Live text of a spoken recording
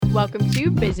Welcome to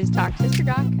Business Talk Sister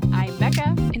Gawk. I'm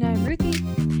Becca. And I'm Ruthie.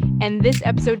 And this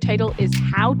episode title is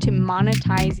How to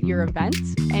Monetize Your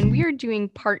Events. And we are doing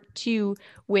part 2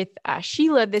 with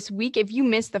Sheila this week. If you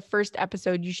missed the first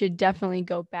episode, you should definitely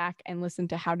go back and listen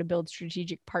to how to build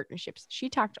strategic partnerships. She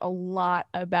talked a lot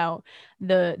about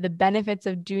the benefits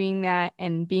of doing that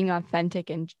and being authentic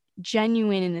and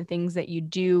genuine in the things that you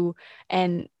do.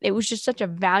 And it was just such a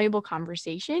valuable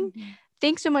conversation. Mm-hmm.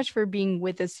 Thanks so much for being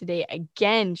with us today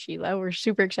again, Sheila. We're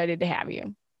super excited to have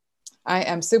you. I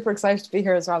am super excited to be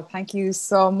here as well. Thank you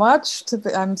so much.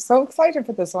 I'm so excited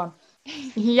for this one.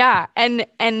 Yeah, and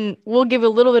we'll give a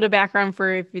little bit of background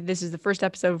for if this is the first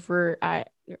episode for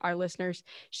our listeners.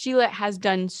 Sheila has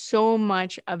done so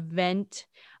much event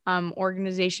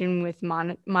organization with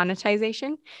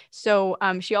monetization. So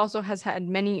she also has had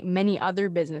many other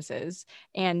businesses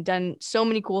and done so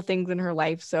many cool things in her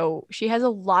life. So she has a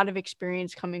lot of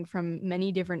experience coming from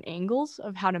many different angles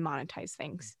of how to monetize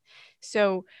things.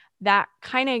 So that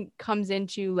kind of comes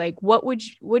into like, what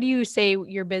do you say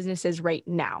your business is right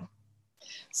now?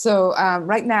 So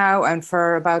right now, and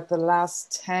for about the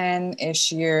last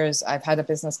 10-ish years, I've had a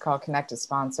business called Connected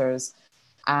Sponsors.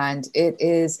 And it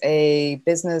is a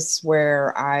business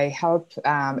where I help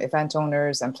event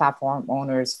owners and platform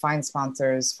owners find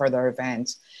sponsors for their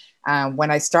event. When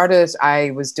I started,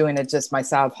 I was doing it just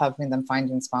myself, helping them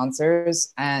finding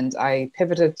sponsors. And I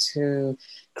pivoted to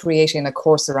creating a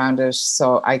course around it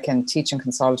so I can teach and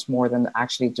consult more than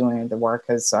actually doing the work,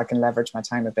 so I can leverage my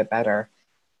time a bit better.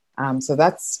 So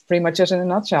that's pretty much it in a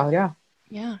nutshell. Yeah.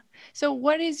 Yeah. So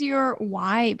what is your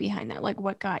why behind that? Like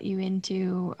what got you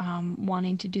into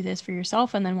wanting to do this for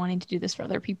yourself and then wanting to do this for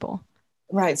other people?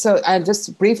 Right. So I'll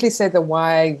just briefly say the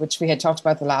why, which we had talked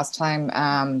about the last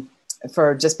time,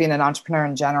 for just being an entrepreneur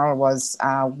in general was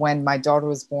when my daughter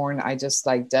was born, I just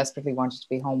desperately wanted to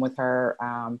be home with her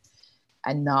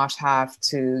and not have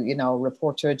to,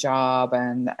 report to a job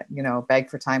and, beg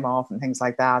for time off and things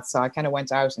like that. So I kind of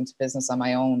went out into business on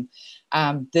my own.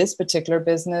 This particular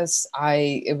business,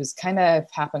 it was kind of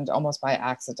happened almost by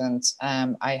accident.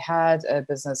 I had a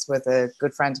business with a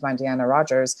good friend of mine, Deanna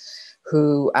Rogers,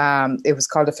 who it was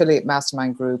called Affiliate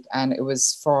Mastermind Group. And it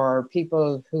was for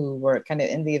people who were kind of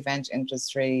in the event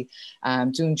industry,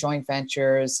 doing joint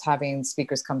ventures, having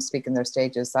speakers come speak in their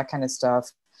stages, that kind of stuff.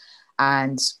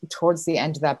 And towards the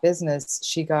end of that business,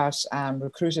 she got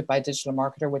recruited by Digital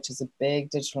Marketer, which is a big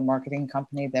digital marketing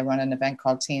company. They run an event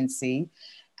called TNC.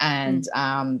 And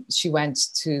she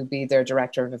went to be their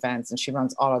director of events, and she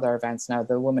runs all of their events now.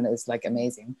 The woman is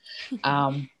amazing.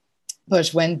 But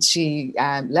when she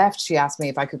left, she asked me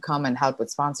if I could come and help with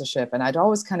sponsorship. And I'd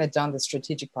always kind of done the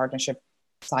strategic partnership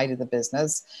side of the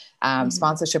business.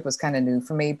 Sponsorship was kind of new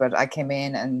for me, but I came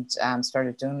in and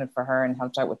started doing it for her and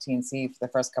helped out with TNC for the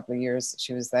first couple of years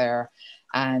she was there.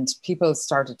 And people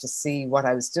started to see what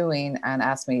I was doing and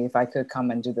asked me if I could come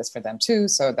and do this for them too.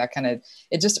 So that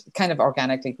it just kind of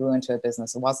organically grew into a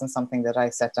business. It wasn't something that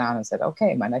I sat down and said,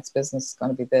 okay, my next business is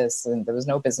going to be this. And there was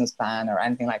no business plan or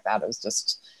anything like that.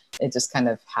 It just kind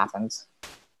of happened.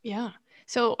 Yeah.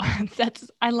 So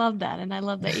I love that. And I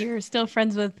love that you're still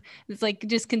friends with, it's like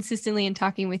just consistently in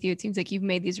talking with you. It seems like you've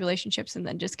made these relationships and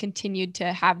then just continued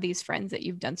to have these friends that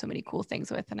you've done so many cool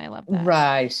things with. And I love that.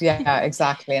 Right. Yeah,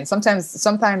 exactly. And sometimes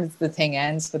the thing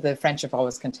ends, but the friendship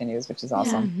always continues, which is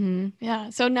awesome. Yeah. Mm-hmm. Yeah.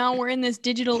 So now we're in this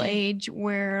digital age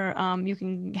where you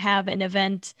can have an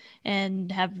event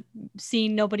and have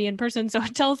seen nobody in person. So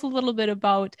tell us a little bit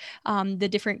about the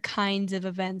different kinds of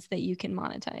events that you can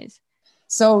monetize.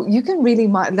 So you can really,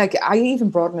 I even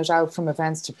broaden it out from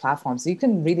events to platforms. You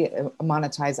can really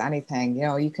monetize anything.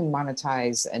 You can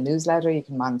monetize a newsletter, you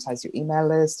can monetize your email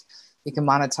list, you can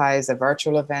monetize a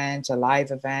virtual event, a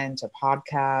live event, a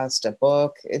podcast, a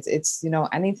book. It's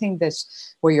anything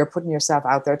where you're putting yourself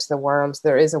out there to the world,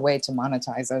 there is a way to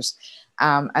monetize it.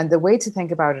 And the way to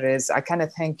think about it is I kind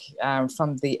of think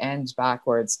from the end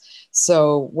backwards.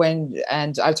 So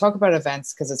and I'll talk about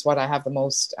events because it's what I have the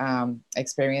most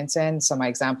experience in. So my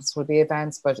examples will be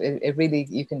events, but it really,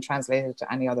 you can translate it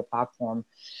to any other platform.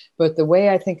 But the way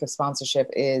I think of sponsorship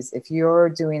is if you're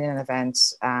doing an event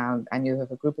and you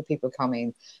have a group of people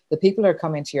coming, the people are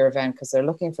coming to your event because they're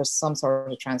looking for some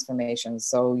sort of transformation.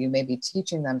 So you may be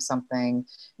teaching them something,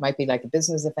 might be like a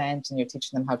business event and you're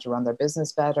teaching them how to run their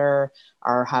business better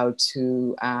or how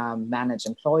to manage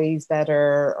employees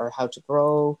better or how to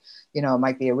grow. It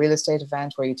might be a real estate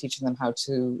event where you're teaching them how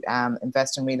to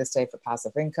invest in real estate for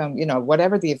passive income.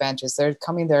 Whatever the event is, they're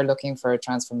coming there looking for a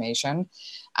transformation.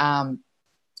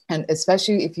 And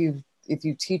especially if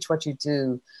you teach what you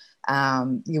do,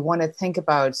 You want to think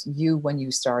about you when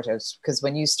you started, because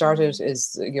when you started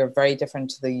you're very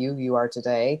different to the you are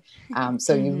today.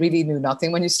 So you really knew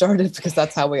nothing when you started, because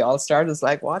that's how we all start. It's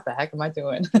like, what the heck am I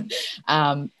doing?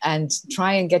 And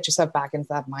try and get yourself back into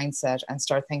that mindset and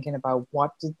start thinking about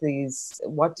what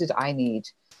did I need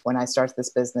when I started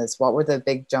this business? What were the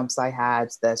big jumps I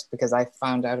had, that because I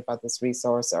found out about this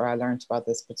resource or I learned about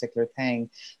this particular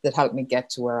thing that helped me get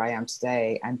to where I am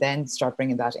today? And then start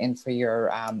bringing that in for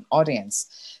your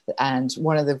audience. And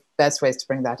one of the best ways to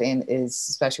bring that in is,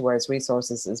 especially where it's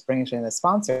resources, is bring it in as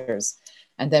sponsors.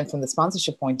 And then from the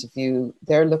sponsorship point of view,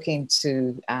 they're looking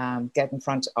to get in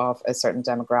front of a certain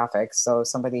demographic. So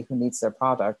somebody who needs their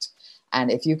product. And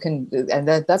if you can, and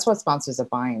that's what sponsors are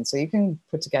buying. So you can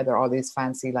put together all these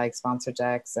fancy like sponsor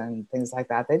decks and things like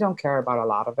that. They don't care about a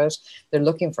lot of it. They're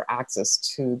looking for access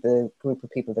to the group of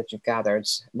people that you've gathered,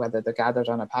 whether they're gathered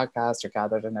on a podcast or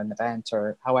gathered in an event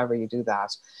or however you do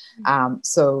that.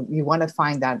 So you want to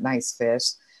find that nice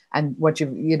fit. And what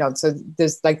so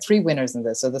there's like 3 winners in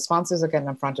this. So the sponsors are getting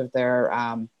in front of their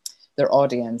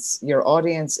audience. Your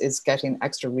audience is getting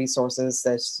extra resources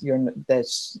that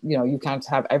you can't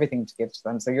have everything to give to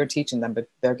them. So you're teaching them, but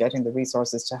they're getting the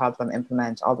resources to help them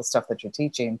implement all the stuff that you're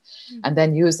teaching. And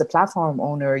then you as the platform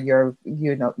owner, you're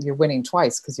winning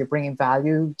twice, because you're bringing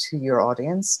value to your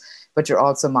audience, but you're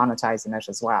also monetizing it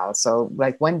as well. So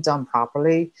like when done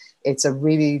properly, it's a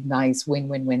really nice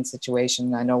win-win-win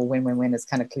situation. I know win-win-win is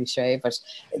kind of cliche, but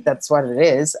that's what it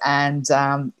is. And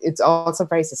it's also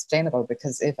very sustainable,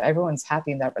 because if everyone's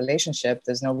happy in that relationship,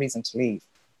 there's no reason to leave.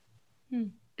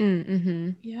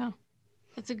 Yeah,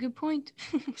 that's a good point.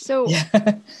 So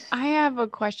I have a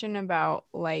question about,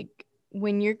 like,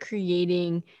 when you're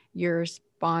creating your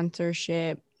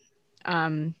sponsorship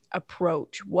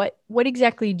approach, what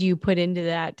exactly do you put into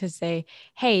that to say,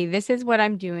 hey, this is what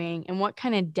I'm doing, and what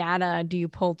kind of data do you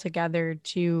pull together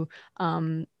to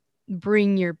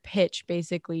bring your pitch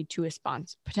basically to a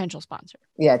potential sponsor?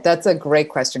 Yeah, that's a great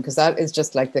question, because that is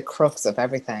just like the crux of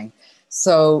everything.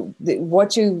 So the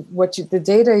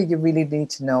data you really need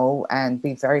to know and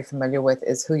be very familiar with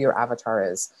is who your avatar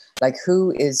is. Like,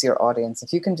 who is your audience?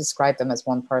 If you can describe them as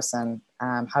one person,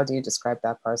 how do you describe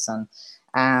that person?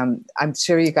 I'm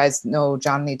sure you guys know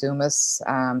John Lee Dumas.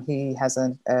 He has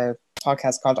a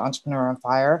podcast called Entrepreneur on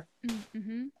Fire.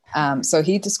 So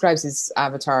he describes his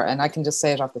avatar, and I can just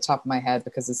say it off the top of my head,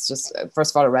 because it's just,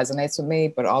 first of all, it resonates with me,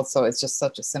 but also it's just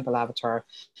such a simple avatar.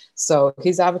 So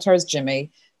his avatar is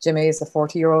Jimmy. Jimmy is a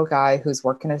 40-year-old guy who's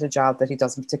working at a job that he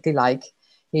doesn't particularly like.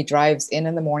 He drives in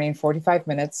the morning, 45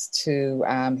 minutes to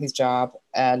his job,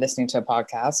 listening to a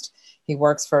podcast. He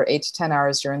works for 8 to 10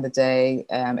 hours during the day,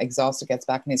 exhausted, gets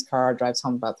back in his car, drives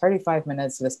home about 35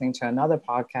 minutes, listening to another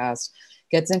podcast,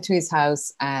 gets into his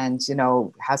house and,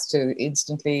 has to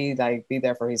instantly like be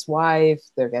there for his wife.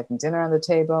 They're getting dinner on the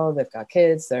table. They've got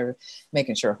kids. They're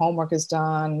making sure homework is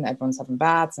done. Everyone's having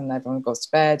baths and everyone goes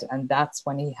to bed. And that's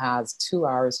when he has 2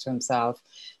 hours to himself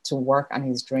to work on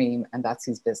his dream. And that's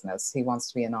his business. He wants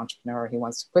to be an entrepreneur. He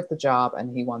wants to quit the job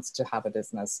and he wants to have a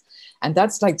business. And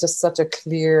that's like just such a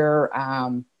clear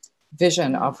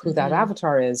vision of who that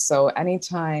avatar is. So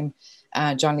anytime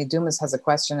John Lee Dumas has a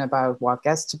question about what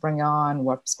guest to bring on,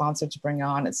 what sponsor to bring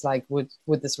on, it's like, would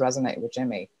this resonate with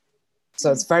Jimmy?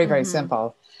 So it's very, very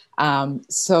simple.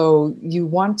 So you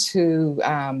want to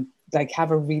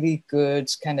have a really good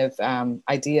kind of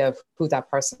idea of who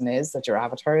that person is, that your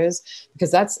avatar is,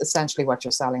 because that's essentially what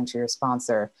you're selling to your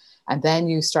sponsor. And then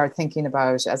you start thinking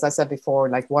about, as I said before,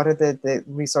 like, what are the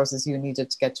resources you needed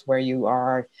to get to where you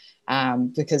are?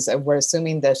 Because we're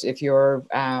assuming that if you're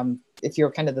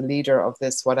kind of the leader of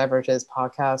this, whatever it is,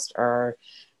 podcast or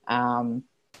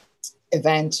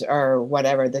event or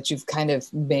whatever, that you've kind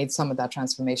of made some of that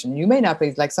transformation. You may not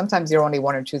be, like, sometimes you're only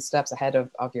 1 or 2 steps ahead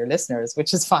of your listeners,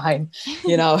 which is fine,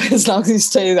 as long as you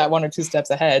stay that 1 or 2 steps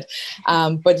ahead.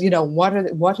 But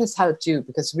what has helped you?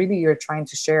 Because really you're trying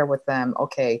to share with them,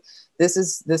 okay, this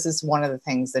is one of the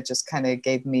things that just kind of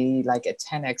gave me like a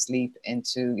 10x leap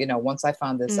into, once I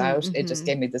found this out, it just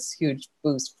gave me this huge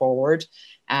boost forward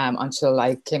until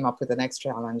I came up with the next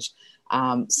challenge.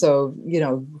 So,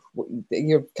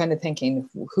 you're kind of thinking,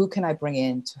 who can I bring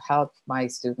in to help my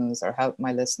students or help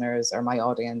my listeners or my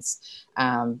audience,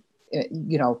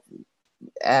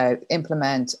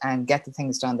 implement and get the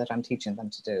things done that I'm teaching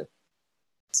them to do.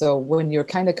 So when you're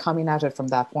kind of coming at it from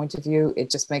that point of view, it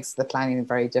just makes the planning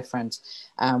very different.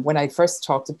 When I first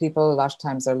talk to people, a lot of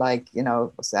times they're like,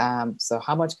 so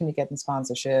how much can you get in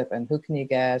sponsorship and who can you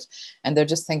get? And they're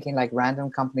just thinking like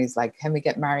random companies, like, can we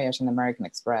get Marriott and American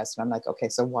Express? And I'm like, okay,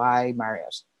 so why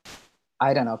Marriott?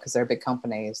 I don't know, because they're a big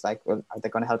company. It's like, well, are they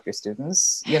going to help your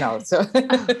students? You know, so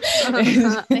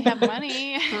They have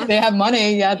money. they have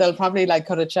money. Yeah, they'll probably like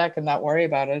cut a check and not worry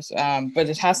about it. But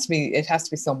it has to be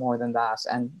so more than that.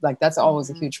 And like, that's always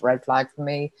a huge red flag for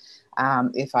me.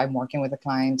 If I'm working with a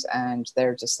client and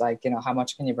they're just like, you know, how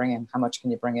much can you bring in? How much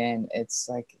can you bring in? It's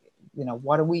like, you know,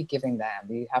 what are we giving them?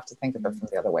 You have to think of it from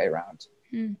the other way around.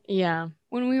 Yeah.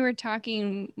 When we were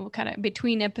talking kind of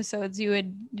between episodes, you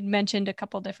had mentioned a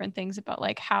couple different things about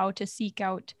like how to seek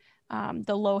out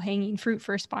the low-hanging fruit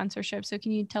for sponsorship. So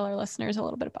can you tell our listeners a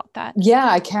little bit about that? Yeah,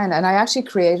 I can. And I actually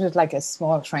created like a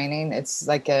small training. It's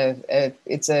like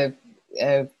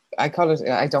I call it,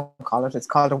 I don't call it, it's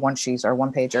called a one sheet or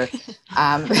one pager.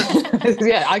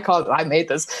 Yeah, I made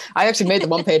this. I actually made the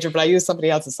one pager, but I used somebody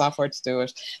else's software to do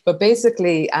it. But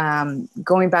basically,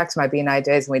 going back to my BNI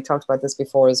days, and we talked about this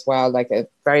before as well, like at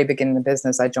very beginning of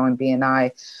business, I joined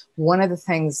BNI. One of the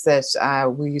things that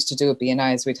we used to do at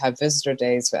BNI is we'd have visitor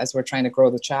days as we're trying to grow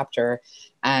the chapter.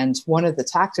 And one of the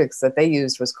tactics that they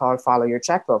used was called follow your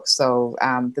checkbook. So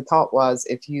the thought was,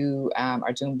 if you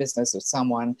are doing business with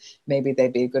someone, maybe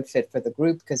they'd be a good fit for the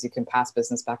group because you can pass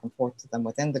business back and forth to them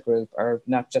within the group, or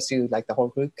not just you, like the whole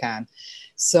group can.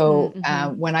 So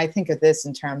when I think of this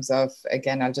in terms of,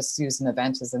 again, I'll just use an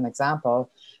event as an example.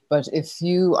 But if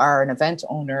you are an event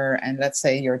owner and let's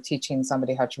say you're teaching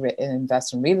somebody how to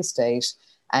invest in real estate,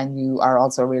 and you are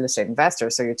also a real estate investor,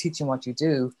 so you're teaching what you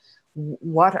do,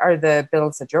 what are the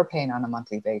bills that you're paying on a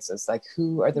monthly basis? Like,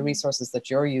 who are the resources that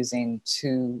you're using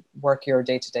to work your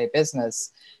day-to-day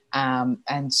business? You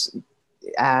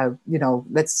know,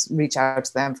 let's reach out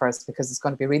to them first, because it's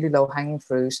going to be really low-hanging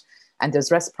fruit. And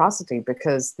there's reciprocity,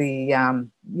 because the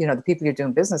you know, the people you're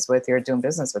doing business with, you're doing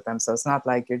business with them. So it's not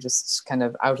like you're just kind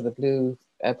of out of the blue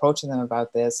approaching them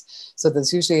about this. So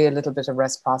there's usually a little bit of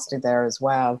reciprocity there as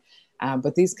well.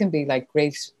 But these can be like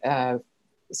great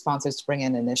sponsors to bring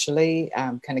in initially,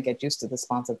 kind of get used to the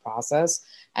sponsored process,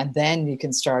 and then you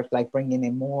can start like bringing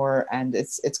in more. And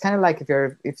it's kind of like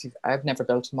I've never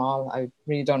built a mall, I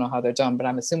really don't know how they're done, but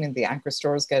I'm assuming the anchor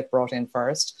stores get brought in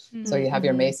first. So you have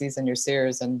your Macy's and your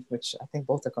Sears, and which I think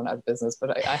both are going out of business,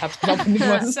 but I have to come up with new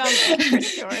ones.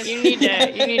 You need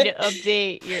to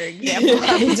update your example.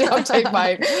 I need to update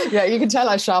mine. Yeah, you can tell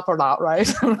I shop a lot, right?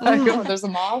 Like, oh, there's a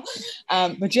mall.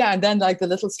 But yeah, and then like the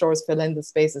little stores fill in the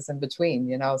spaces in between,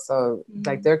 you know, so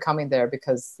like they're coming there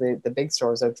because the big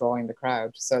stores are drawing the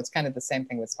crowd. So it's kind of the same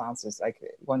thing with sponsors. Like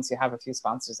once you have a few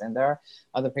sponsors in there,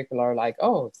 other people are like,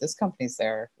 oh, if this company's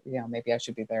there, yeah, maybe I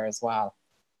should be there as well.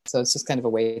 So it's just kind of a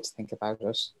way to think about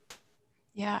it.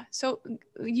 Yeah. So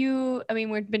I mean,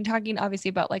 we've been talking obviously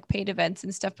about like paid events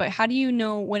and stuff, but how do you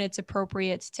know when it's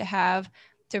appropriate to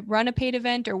run a paid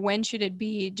event, or when should it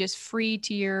be just free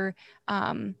to your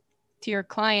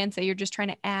clients that you're just trying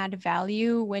to add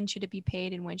value? When should it be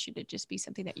paid, and when should it just be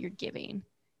something that you're giving?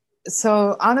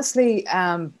 So honestly,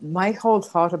 my whole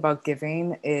thought about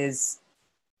giving is,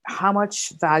 how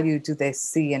much value do they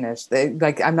see in it?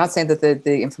 Like, I'm not saying that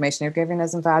the information you're giving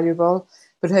isn't valuable,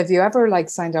 but have you ever like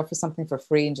signed up for something for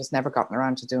free and just never gotten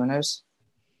around to doing it?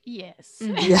 Yes.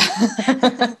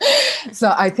 Yeah.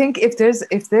 So I think if there's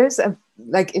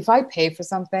if I pay for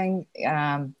something,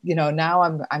 you know, now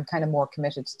I'm kind of more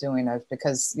committed to doing it,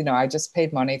 because, you know, I just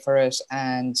paid money for it,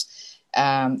 and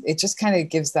it just kind of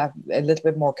gives that a little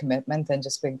bit more commitment than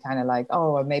just being kind of like,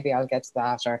 oh, well, maybe I'll get to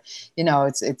that, or, you know,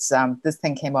 it's this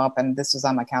thing came up and this was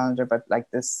on my calendar, but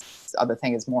like this other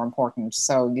thing is more important.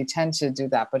 So you tend to do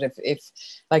that. But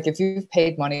if you've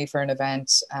paid money for an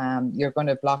event, you're going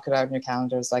to block it out in your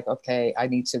calendar. It's like, okay, I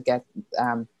need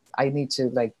to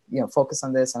like, you know, focus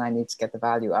on this, and I need to get the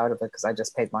value out of it, because I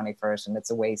just paid money for it and it's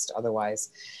a waste otherwise.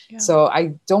 Yeah. So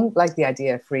I don't like the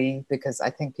idea of free, because I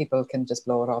think people can just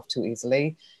blow it off too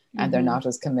easily, and they're not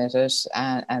as committed,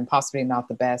 and possibly not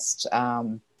the best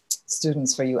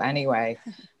students for you anyway.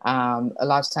 A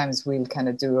lot of times we'll kind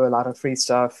of do a lot of free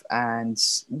stuff and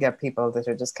get people that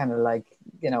are just kind of like,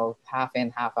 you know, half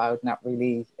in, half out, not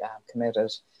really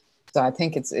committed. So I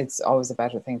think it's always a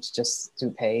better thing to just do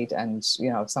paid. And, you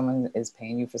know, if someone is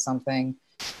paying you for something,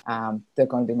 they're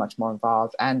going to be much more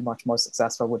involved and much more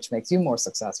successful, which makes you more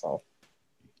successful.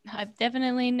 I've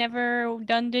definitely never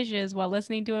done dishes while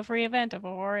listening to a free event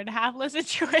before, and have listened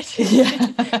to it. Yeah.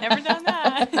 Never done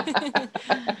that.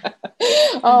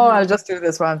 Oh, I'll just do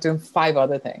this while I'm doing 5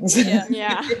 other things.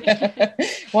 Yeah.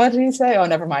 What did he say? Oh,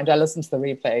 never mind. I listened to the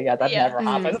replay. Yeah, that never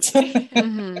happens.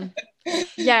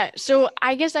 Yeah. So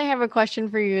I guess I have a question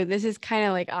for you. This is kind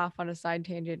of like off on a side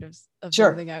tangent of Sure.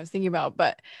 something I was thinking about,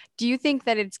 but do you think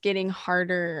that it's getting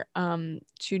harder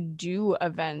to do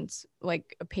events,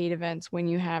 like paid events, when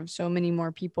you have so many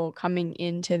more people coming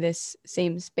into this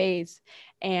same space?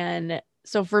 And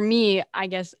so for me, I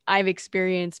guess I've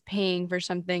experienced paying for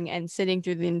something and sitting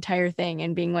through the entire thing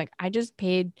and being like, I just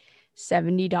paid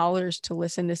 $70 to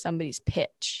listen to somebody's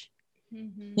pitch.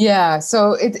 Yeah,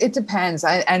 so it depends,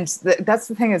 that's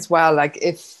the thing as well. Like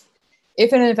if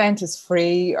an event is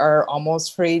free or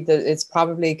almost free, it's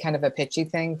probably kind of a pitchy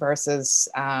thing versus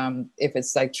if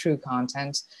it's like true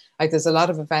content. Like there's a lot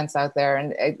of events out there,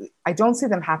 and I don't see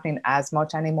them happening as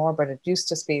much anymore. But it used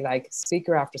to just be like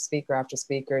speaker after speaker after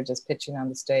speaker just pitching on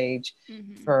the stage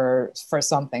for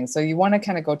something. So you want to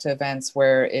kind of go to events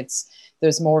where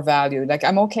there's more value. Like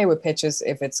I'm okay with pitches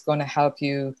if it's going to help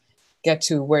you get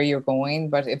to where you're going.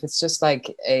 But if it's just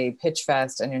like a pitch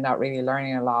fest and you're not really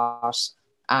learning a lot,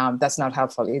 that's not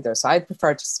helpful either. So I'd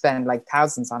prefer to spend like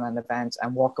thousands on an event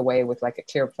and walk away with like a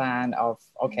clear plan of,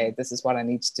 okay, this is what I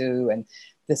need to do. And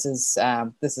this is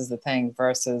the thing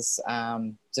versus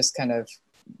just kind of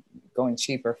going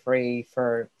cheap or free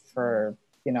for,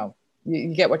 you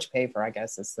get what you pay for, I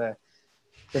guess is the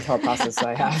thought process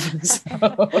I have.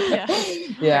 So,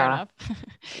 yeah.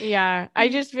 Yeah, I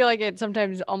just feel like it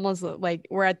sometimes almost like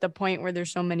we're at the point where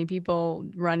there's so many people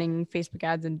running Facebook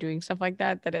ads and doing stuff like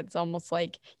that it's almost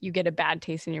like you get a bad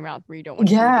taste in your mouth where you don't want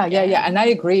to do it again. Yeah. And I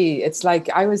agree. It's like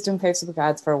I was doing Facebook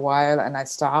ads for a while and I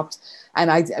stopped.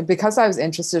 And because I was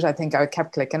interested, I think I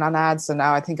kept clicking on ads. So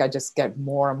now I think I just get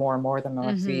more and more and more than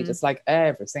my feed. It's like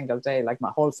every single day, like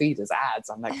my whole feed is ads.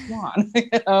 I'm like, come on,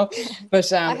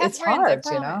 But it's hard,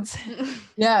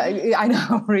 Yeah, I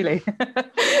know, really.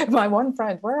 My one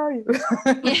friend, where are you?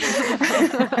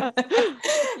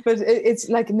 But it's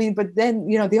like, I mean, but then,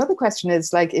 the other question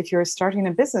is like, if you're starting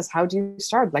a business, how do you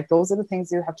start? Like, those are the things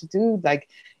you have to do. Like,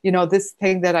 this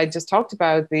thing that I just talked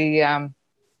about, the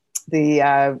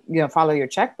follow your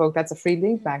checkbook, that's a free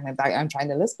lead magnet. I'm trying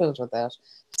to list build with it.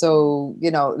 So,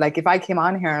 like if I came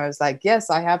on here and I was like, yes,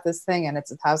 I have this thing and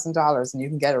it's $1,000 and you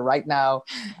can get it right now,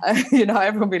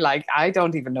 everyone would be like, I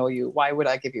don't even know you. Why would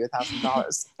I give you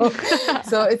 $1,000?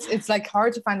 So it's like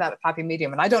hard to find that happy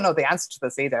medium. And I don't know the answer to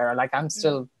this either. Like I'm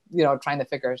still, trying to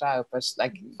figure it out, but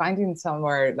like finding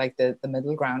somewhere like the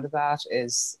middle ground of that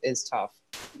is tough.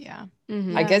 Yeah.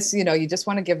 I guess, you just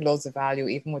want to give loads of value,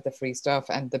 even with the free stuff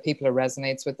and the people who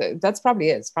resonates with it. That's probably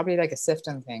it. It's probably like a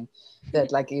sifting thing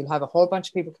that like you'll have a whole bunch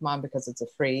of people come on because it's a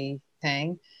free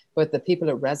thing, but the people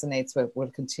it resonates with will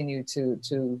continue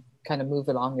to kind of move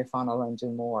along your funnel and do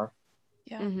more.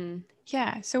 Yeah.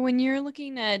 Yeah. So when you're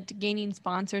looking at gaining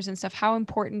sponsors and stuff, how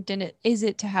important is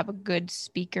it to have a good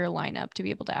speaker lineup to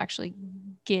be able to actually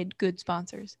get good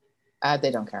sponsors?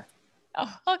 They don't care.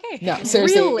 Oh, okay. No,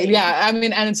 seriously. Really? Yeah. I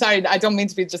mean, and I'm sorry, I don't mean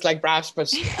to be just like brash,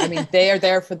 but I mean, they are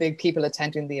there for the people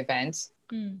attending the event.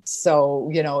 So,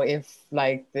 if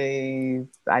like I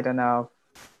don't know,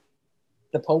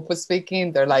 the Pope was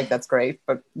speaking, they're like, that's great,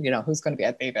 but who's going to be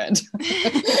at the event?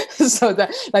 So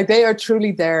that like they are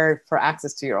truly there for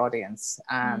access to your audience.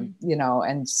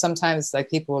 And sometimes like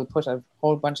people will put a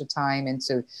whole bunch of time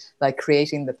into like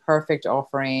creating the perfect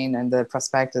offering and the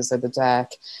prospectus or the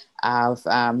deck of,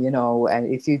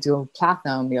 and if you do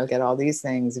platinum, you'll get all these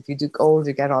things. If you do gold,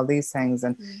 you get all these things.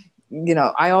 And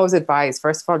I always advise,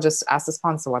 first of all, just ask the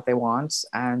sponsor what they want,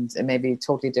 and it may be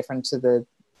totally different to the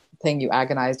thing you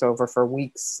agonized over for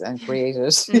weeks and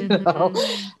created,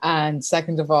 And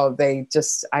second of all, they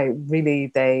just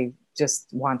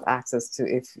want access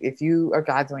to, if you are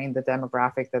gathering the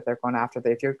demographic that they're going after,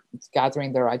 if you're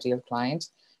gathering their ideal client,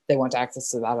 they want access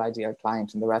to that ideal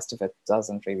client, and the rest of it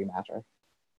doesn't really matter.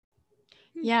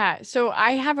 Yeah. So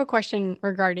I have a question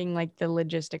regarding like the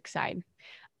logistics side.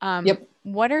 Yep.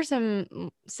 What are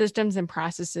some systems and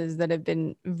processes that have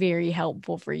been very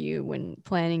helpful for you when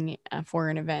planning for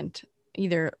an event,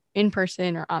 either in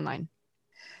person or online?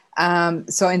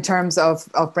 So in terms of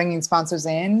bringing sponsors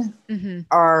in,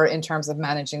 or in terms of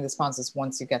managing the sponsors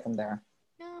once you get them there?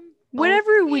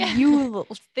 Whatever would you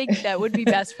think that would be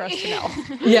best for us to know?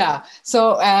 Yeah.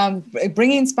 So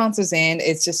bringing sponsors in,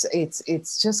 it's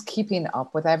just keeping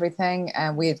up with everything.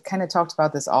 And we had kind of talked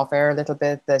about this off air a little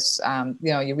bit, that,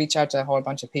 you reach out to a whole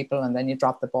bunch of people and then you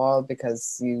drop the ball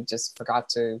because you just forgot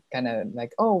to kind of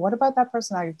like, oh, what about that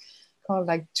person I called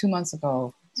like 2 months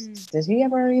ago? Did he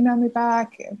ever email me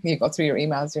back? You go through your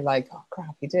emails, you're like, oh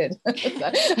crap, he did. And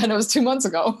it was 2 months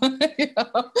ago.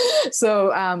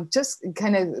 So just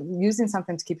kind of using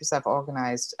something to keep yourself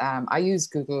organized. I use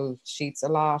Google Sheets a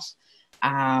lot.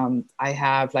 I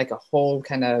have like a whole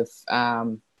kind of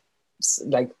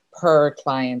like per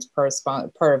client, per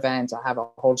event. I have a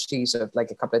whole sheet of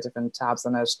like a couple of different tabs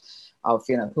on it of,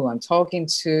 you know, who I'm talking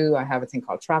to. I have a thing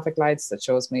called traffic lights that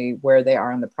shows me where they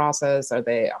are in the process. Are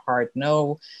they a hard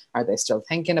no? Are they still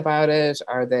thinking about it?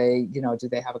 Are they, you know, do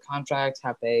they have a contract?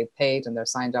 Have they paid and they're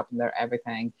signed up and they're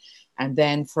everything? And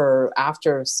then for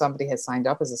after somebody has signed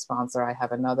up as a sponsor, I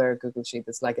have another Google Sheet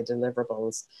that's like a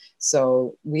deliverables.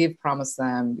 So we've promised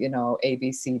them, you know, A,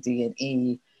 B, C, D, and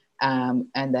E.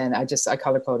 And then I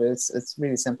color code it. It's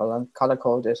really simple. I color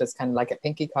code it. It's kind of like a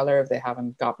pinky color if they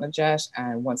haven't gotten it yet.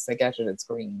 And once they get it, it's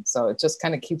green. So it just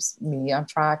kind of keeps me on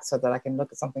track so that I can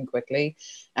look at something quickly.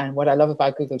 And what I love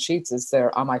about Google Sheets is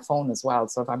they're on my phone as well.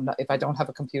 So if I don't have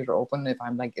a computer open, if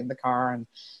I'm like in the car and,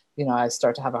 you know, I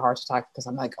start to have a heart attack because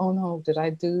I'm like, oh no, did I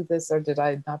do this or did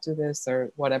I not do this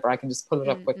or whatever? I can just pull it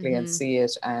up quickly and see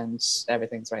it and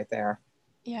everything's right there.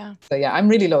 Yeah. So yeah, I'm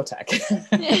really low tech.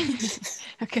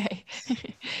 Okay.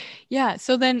 Yeah.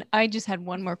 So then I just had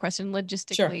one more question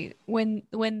logistically. Sure.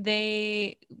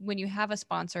 When you have a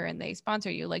sponsor and they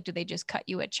sponsor you, like, do they just cut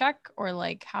you a check or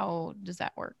like, how does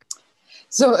that work?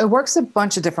 So it works a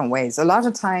bunch of different ways. A lot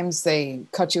of times they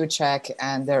cut you a check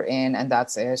and they're in and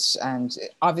that's it. And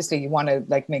obviously you want to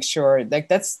like make sure, like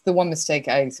that's the one mistake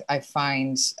I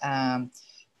find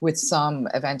with some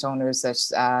event owners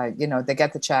that, you know, they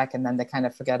get the check and then they kind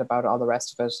of forget about all the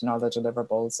rest of it and all the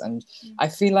deliverables. And I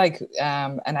feel like,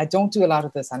 and I don't do a lot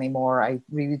of this anymore. I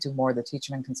really do more the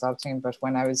teaching and consulting. But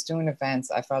when I was doing events,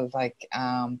 I felt like,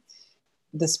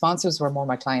 the sponsors were more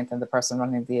my client than the person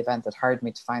running the event that hired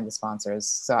me to find the sponsors.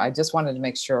 So I just wanted to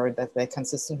make sure that they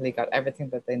consistently got everything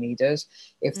that they needed.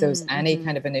 If there was any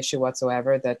kind of an issue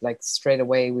whatsoever, that like straight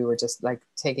away we were just like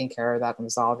taking care of that and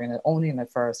resolving it, owning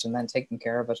it first, and then taking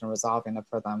care of it and resolving it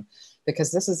for them.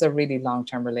 Because this is a really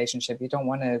long-term relationship. You don't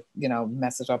want to, you know,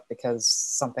 mess it up because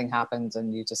something happened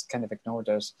and you just kind of ignored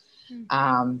it.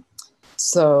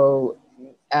 So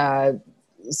a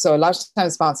lot of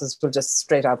times sponsors will just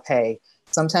straight out pay.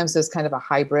 Sometimes there's kind of a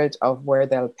hybrid of where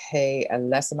they'll pay a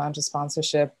less amount of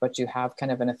sponsorship, but you have kind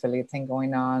of an affiliate thing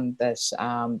going on that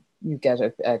you get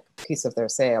a piece of their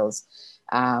sales,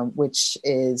 which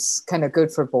is kind of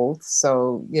good for both.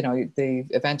 So, you know, the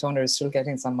event owner is still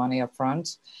getting some money up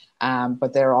front,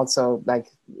 but they're also like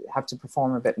have to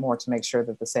perform a bit more to make sure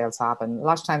that the sales happen. A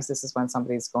lot of times this is when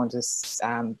somebody's going to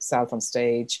sell from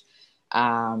stage,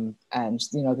 and,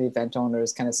 you know, the event owner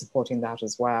is kind of supporting that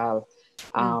as well.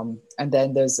 And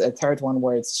then there's a third one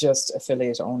where it's just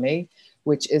affiliate only,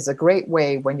 which is a great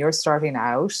way when you're starting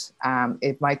out.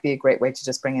 It might be a great way to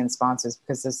just bring in sponsors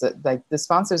because there's like the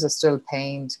sponsors are still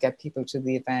paying to get people to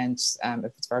the event.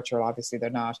 If it's virtual, obviously they're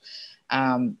not.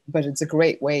 But it's a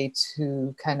great way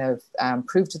to kind of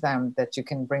prove to them that you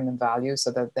can bring them value so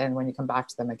that then when you come back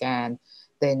to them again,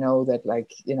 they know that,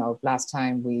 like, you know, last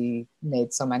time we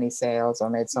made so many sales or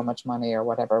made so much money or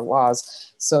whatever it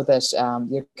was, so that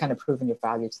you're kind of proving your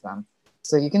value to them.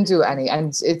 So you can do any,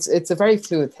 and it's a very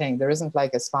fluid thing. There isn't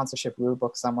like a sponsorship rule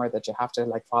book somewhere that you have to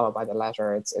like follow by the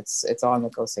letter. It's all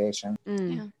negotiation.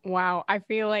 Yeah. Wow. I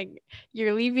feel like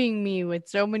you're leaving me with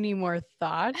so many more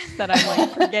thoughts that I'm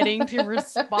like forgetting to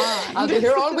respond. I'll be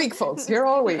here all week, folks. Here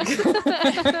all week.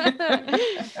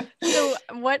 So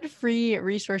what free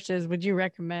resources would you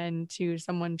recommend to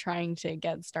someone trying to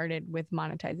get started with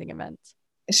monetizing events?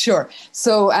 Sure.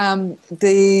 So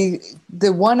the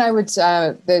one I would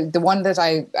the one that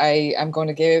I am going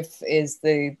to give is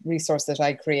the resource that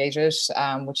I created,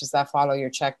 which is that Follow Your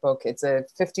Checkbook. It's a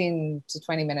 15 to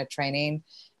 20 minute training,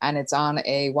 and it's on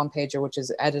a one pager which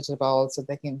is editable, so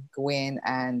they can go in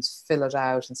and fill it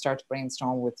out and start to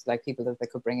brainstorm with like people that they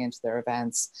could bring into their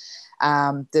events.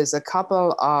 There's a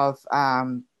couple of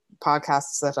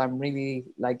podcasts that I'm really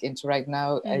like into right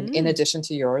now, in addition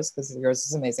to yours, because yours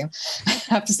is amazing. I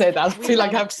have to say that. I feel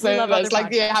like I have to say that. It's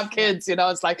like you have kids, you know,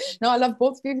 it's like, no, I love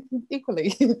both of you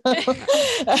equally.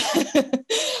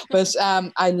 But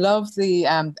I love the,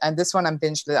 and this one I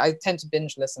tend to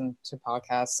binge listen to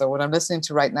podcasts. So what I'm listening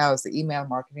to right now is the Email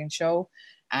Marketing Show.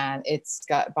 And it's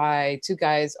got by two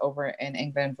guys over in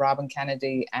England, Rob and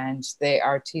Kennedy, and they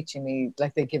are teaching me,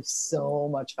 like they give so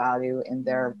much value in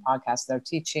their podcast. They're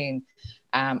teaching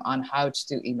on how to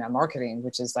do email marketing,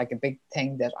 which is like a big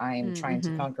thing that I am trying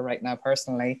to conquer right now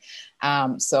personally.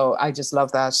 So I just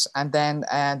love that. And then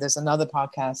there's another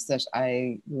podcast that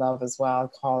I love as well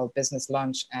called Business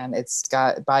Lunch, and it's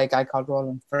got by a guy called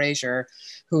Roland Fraser,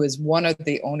 who is one of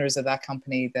the owners of that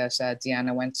company that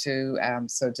Deanna went to.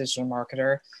 So digital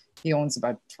marketer. He owns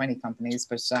about 20 companies,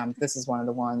 but this is one of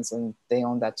the ones, and they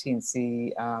own that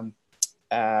TNC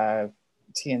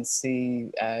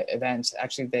event.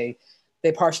 Actually,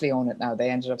 they partially own it now. They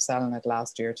ended up selling it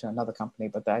last year to another company,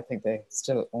 but I think they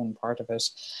still own part of it.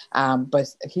 But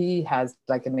he has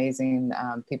like amazing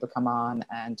people come on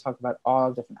and talk about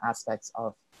all different aspects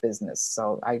of business.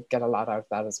 So I get a lot out of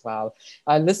that as well.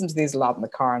 I listen to these a lot in the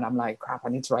car, and I'm like, crap, I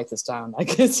need to write this down.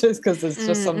 Like, it's just because there's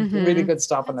just some really good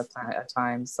stuff at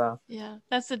times. So yeah,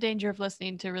 that's the danger of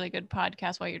listening to really good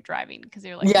podcasts while you're driving, because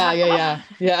you're like, yeah.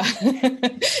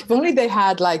 If only they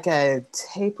had like a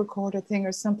tape recorder thing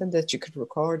or something that you could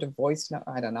record a voice note.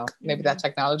 I don't know. Maybe that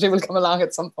technology will come along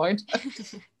at some point.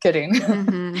 Kidding.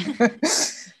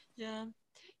 Yeah.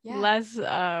 Less,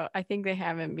 I think they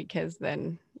haven't, because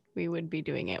then we would be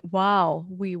doing it while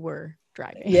we were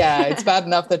driving. Yeah, it's bad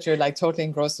enough that you're like totally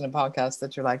engrossed in a podcast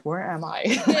that you're like, where am I?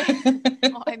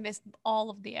 Oh, I missed all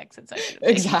of the exits I should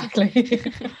have Exactly.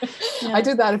 Yeah. I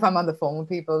do that if I'm on the phone with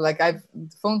people. Like, I've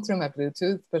phoned through my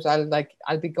Bluetooth, but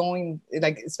I'll be going,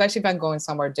 like, especially if I'm going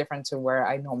somewhere different to where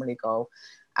I normally go.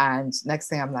 And next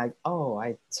thing I'm like, oh,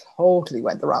 I totally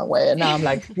went the wrong way. And now I'm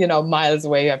like, miles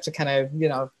away. You have to kind of,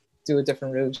 do a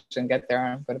different route and get there.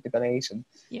 I'm going to be late. And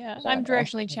yeah, I'm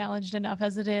directionally challenged enough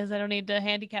as it is. I don't need to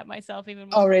handicap myself even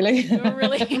more. Oh, really?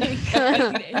 Really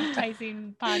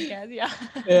enticing podcast.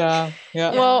 Yeah.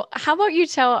 Well, how about you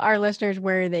tell our listeners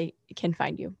where they can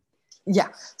find you? Yeah.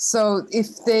 So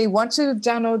if they want to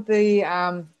download the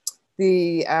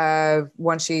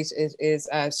one sheet, it is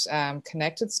at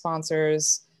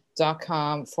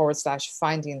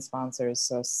connectedsponsors.com/finding sponsors.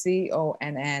 So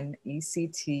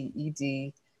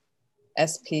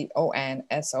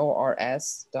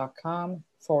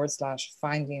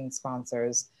CONNECTEDSPONSORS.com/finding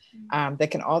sponsors. They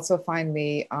can also find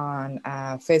me on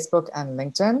Facebook and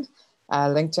LinkedIn.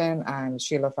 LinkedIn, I'm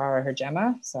Sheila Farah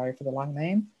Hergema. Sorry for the long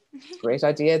name. Great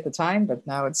idea at the time, but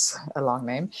now it's a long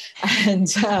name.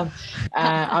 And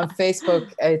on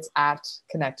Facebook, it's at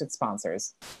Connected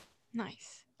Sponsors.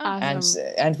 Nice. Awesome.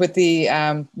 And with the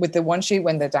one sheet,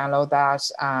 when they download that,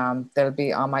 they'll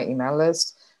be on my email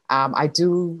list. I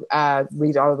do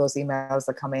read all of those emails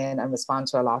that come in and respond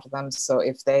to a lot of them. So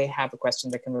if they have a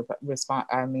question, they can reply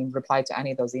to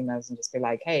any of those emails and just be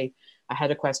like, hey, I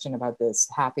had a question about this.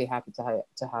 Happy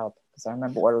to help, because I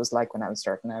remember what it was like when I was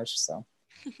starting out. So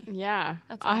yeah,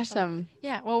 that's awesome.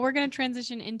 Yeah, well, we're going to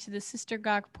transition into the Sister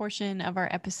Gawk portion of our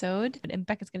episode, and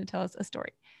Becca's going to tell us a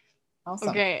story. Awesome.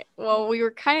 Okay, well, we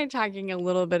were kind of talking a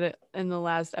little bit in the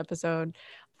last episode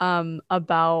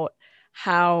about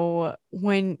how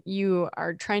when you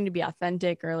are trying to be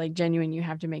authentic or like genuine, you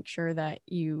have to make sure that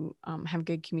you have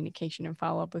good communication and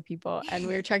follow up with people. And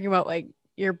we were talking about like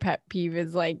your pet peeve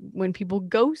is like when people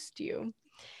ghost you.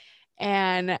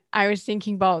 And I was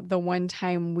thinking about the one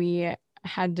time we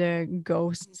had to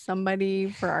ghost somebody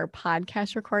for our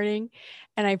podcast recording,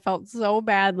 and I felt so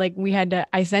bad. Like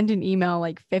I sent an email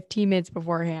like 15 minutes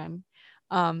beforehand.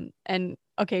 And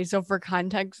okay, so for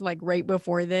context, like right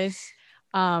before this,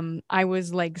 I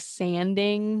was like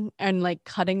sanding and like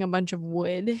cutting a bunch of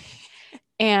wood,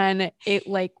 and it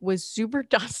like was super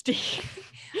dusty.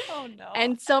 Oh no.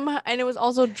 And it was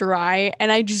also dry,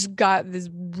 and I just got this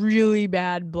really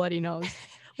bad bloody nose.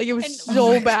 Like it was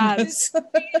so bad.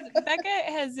 Becca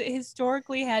has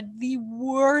historically had the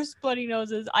worst bloody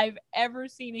noses I've ever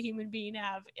seen a human being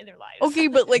have in their lives. Okay,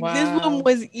 but like this one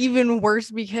was even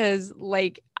worse because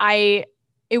like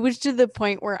it was to the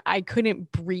point where I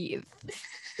couldn't breathe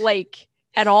like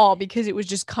at all because it was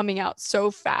just coming out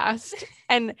so fast.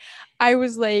 And I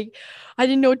was like, I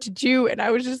didn't know what to do. And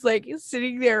I was just like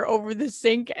sitting there over the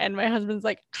sink, and my husband's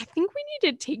like, I think we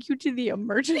need to take you to the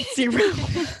emergency room.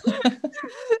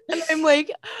 And I'm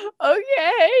like,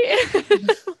 okay.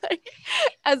 Like,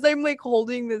 as I'm like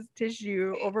holding this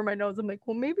tissue over my nose, I'm like,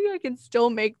 well, maybe I can still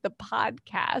make the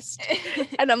podcast.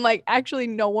 And I'm like, actually,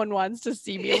 no one wants to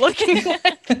see me looking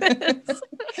like this.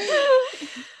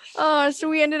 So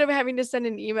we ended up having to send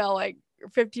an email like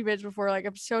 15 minutes before, like,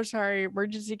 I'm so sorry,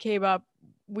 emergency came up,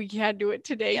 we can't do it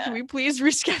today. Can we please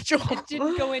reschedule? It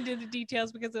didn't go into the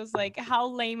details because it was like, how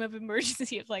lame of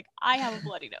emergency. It's like, I have a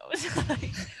bloody nose.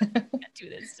 Like, can't do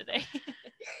this today.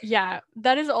 Yeah,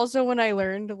 that is also when I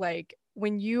learned, like,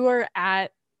 when you are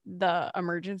at the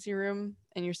emergency room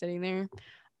and you're sitting there,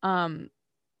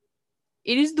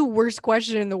 it is the worst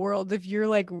question in the world if you're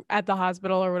like at the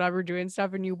hospital or whatever doing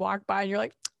stuff and you walk by and you're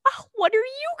like, oh, what are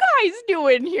you guys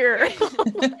doing here?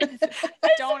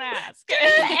 Don't ask.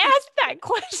 Ask that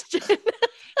question. So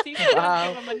you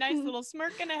can give them a nice little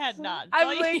smirk and a head nod.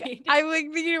 I'm like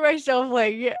thinking to myself,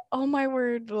 like, oh my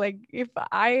word, like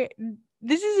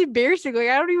this is embarrassing. Like,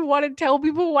 I don't even want to tell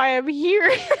people why I'm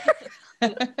here.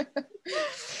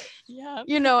 Yeah.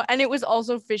 You know, and it was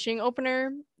also fishing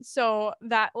opener. So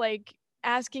that like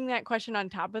asking that question on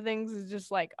top of things is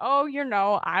just like, oh,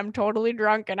 I'm totally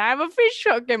drunk and I have a fish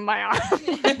hook in my arm.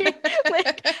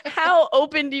 Like, how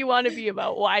open do you want to be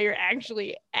about why you're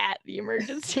actually at the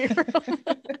emergency room?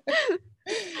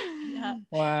 Yeah.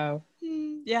 Wow.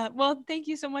 Yeah. Well, thank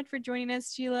you so much for joining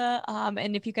us, Sheila.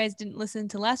 And if you guys didn't listen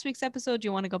to last week's episode,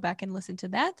 you want to go back and listen to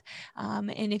that.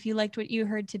 And if you liked what you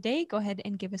heard today, go ahead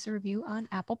and give us a review on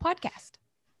Apple Podcast.